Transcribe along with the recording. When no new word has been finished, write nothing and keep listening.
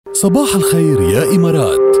صباح الخير يا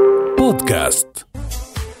إمارات بودكاست.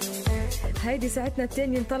 هيدي ساعتنا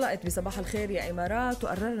التانية انطلقت بصباح الخير يا إمارات،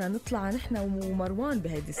 وقررنا نطلع نحن ومروان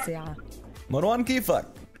بهيدي الساعة. مروان كيفك؟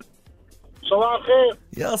 صباح الخير.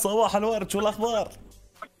 يا صباح الورد، شو الأخبار؟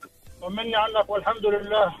 طمني عنك. والحمد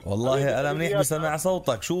لله والله أنا منيح بسمع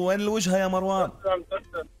صوتك. شو وين الوجهة يا مروان؟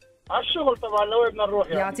 على الشغل طبعا، لوين بدنا نروح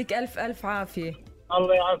يعني. يعطيك ألف عافية.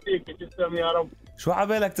 الله يعافيك، تسلم يا رب. شو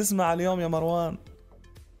عبالك تسمع اليوم يا مروان؟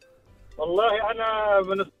 والله أنا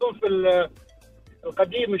من الصنف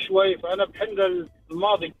القديم شوي، فأنا بحن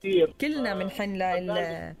الماضي كتير. كلنا بنحن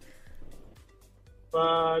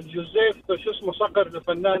فجوزيف شو اسمه صقر،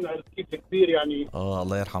 الفنان كيف كبير يعني.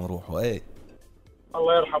 الله يرحم روحه. ايه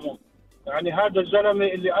الله يرحمه. يعني هذا الزلمة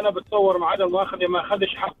اللي أنا بتصور معاه ما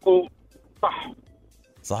أخذش حقه.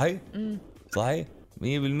 صحيح؟ صحيح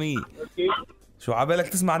 100%. شو عبالك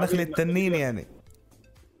تسمع نخلة التنين يعني؟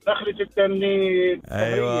 نخلة التنين.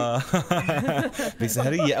 ايوه.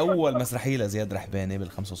 بسهرية اول مسرحية لزياد رحباني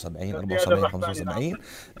بال 75 74 75.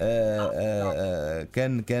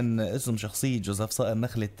 كان اسم شخصية جوزيف صقر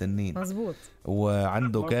نخلة التنين. مزبوط.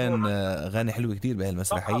 وعنده كان غني حلو كتير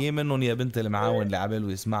بهالمسرحية، منهم يا بنت المعاون اللي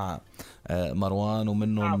عباله يسمعها مروان،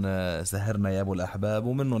 ومنهم سهرنا يا ابو الاحباب،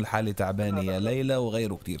 ومنهم الحالة تعبانة يا ليلى،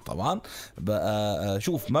 وغيره كتير طبعا. بقى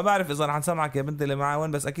شوف، ما بعرف اذا رح نسمعك يا بنت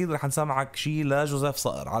المعاون، بس اكيد رح نسمعك شي لجوزيف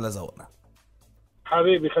صقر على ذوقنا.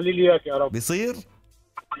 حبيبي خلي لي اياك يا رب. بيصير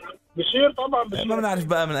طبعا بصير. ما بنعرف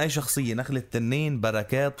بقى من اي شخصية، نخلة التنين،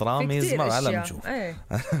 بركات، رامز، ما على بنشوف.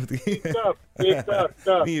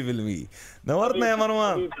 100%. نورتنا يا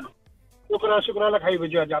مروان. شكرا لك حبيبي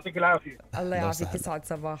جاد، يعطيك العافية. الله يعافيك، يسعد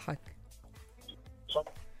صباحك.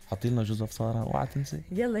 حطي لنا جوزيف صقر، اوعى تنسي.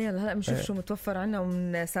 يلا هلا بنشوف شو متوفر عنا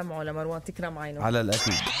ومنسمعه لمروان. تكرم عينه. على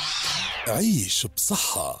الأكيد. عيش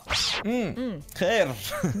بصحة. خير.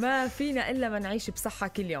 ما فينا إلا ما نعيش بصحة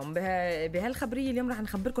كل يوم. بهالخبرية اليوم رح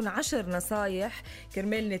نخبركم 10 نصايح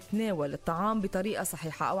كرمال نتناول الطعام بطريقة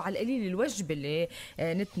صحيحة، أو على القليل الوجبة اللي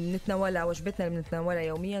نتناولها، وجبتنا اللي نتناولها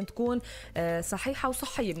يوميا تكون صحيحة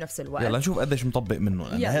وصحية بنفس الوقت. يلا نشوف قديش مطبق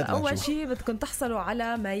منه. يلا أول شيء بدكم تحصلوا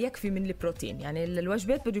على ما يكفي من البروتين. يعني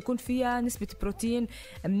الوجبات بده يكون فيها نسبة بروتين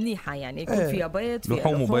منيحة، يعني يكون فيها بيض، فيها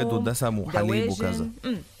لحوم وبيض ودسم وحليب وكذا.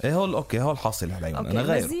 هول اوكي، هول حاصل عليهم. انا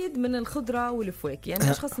غير مزيد من الخضره والفواكه. يعني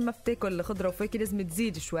الاشخاص اللي ما بتاكل خضره وفواكه لازم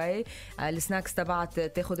تزيد شوي السناكس تبعت،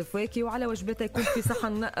 تاخذ فواكه، وعلى وجبتها يكون في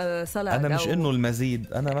صحن سلطه. انا مش انه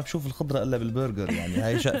المزيد، انا ما بشوف الخضره الا بالبرجر، يعني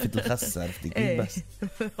هاي شقفه الخس، عرفتي كيف؟ بس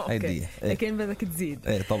هيدي لكن بدك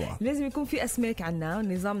تزيد. طبعا لازم يكون في اسماك عنا.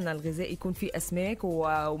 نظامنا الغذائي يكون في اسماك،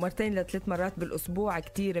 ومرتين لثلاث مرات بالاسبوع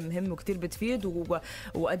كتير مهم وكتير بتفيد،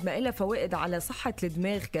 وقد ما لها فوائد على صحه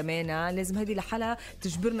الدماغ كمان. لازم هيدي لحالها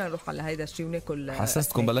تجبرنا نروح على هيدا الشيء وناكل.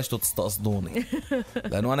 حسستكم بلشتوا تستقصدوني.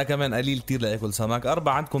 لانه انا كمان قليل كتير لاكل سمك.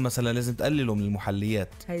 4 عندكم مثلا لازم تقللوا من المحليات،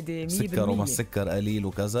 هيدي سكر وما السكر قليل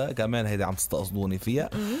وكذا، كمان هيدي عم تستقصدوني فيها.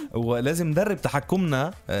 ولازم ندرب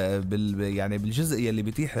تحكمنا يعني بالجزء يلي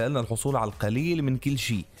بيتيح لنا الحصول على القليل من كل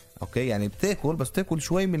شيء. اوكي، يعني بتاكل بس تاكل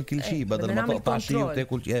شوي من كل شيء، بدل ما تقطع شيء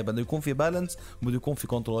وتاكل شيء. بده يكون في بالانس، وبده يكون في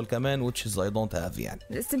كنترول كمان، which is I don't have. يعني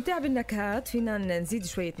الاستمتاع بالنكهات، فينا نزيد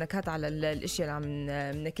شويه نكهات على الاشياء اللي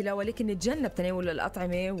عم ناكلها، ولكن نتجنب تناول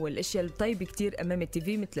الاطعمه والاشياء الطيبه كتير امام التي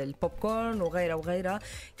في، مثل البوب كورن وغيرها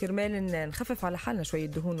كرمال نخفف على حالنا شويه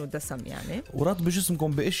الدهون والدسم يعني. ورطب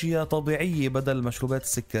جسمكم باشياء طبيعيه بدل المشروبات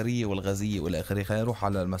السكريه والغازيه والى اخره. خلينا نروح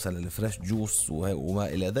على مثلا الفريش جوس وما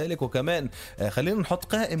الى ذلك. وكمان خلينا نحط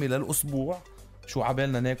قائمه للأسبوع شو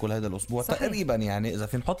عبالنا ناكل هذا الأسبوع. صحيح. تقريبا يعني إذا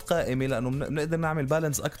في نحط قائمة، لأنه بنقدر نعمل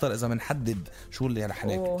بالانس أكتر إذا بنحدد شو اللي رح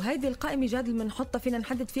ناكل. وهيدي القائمة جاد اللي بنحطها فينا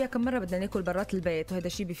نحدد فيها كم مرة بدنا ناكل برات البيت، وهذا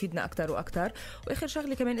الشيء بيفيدنا أكتر وأكتر. وآخر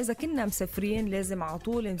شغلة كمان، إذا كنا مسافرين لازم على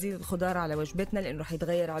طول نزيد الخضار على وجبتنا، لأنه رح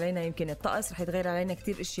يتغير علينا يمكن الطقس، رح يتغير علينا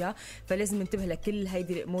كتير أشياء، فلازم ننتبه لكل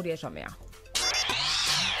هيدي الأمور يا جماعة.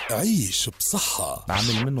 عيش بصحة.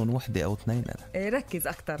 بعمل منهم 1 أو 2 أنا. ركز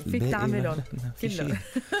أكتر فيك تعملهم كلهم.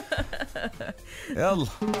 يلا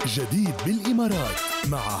جديد بالإمارات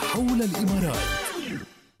مع حول الإمارات.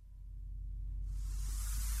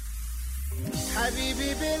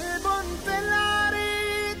 حبيبي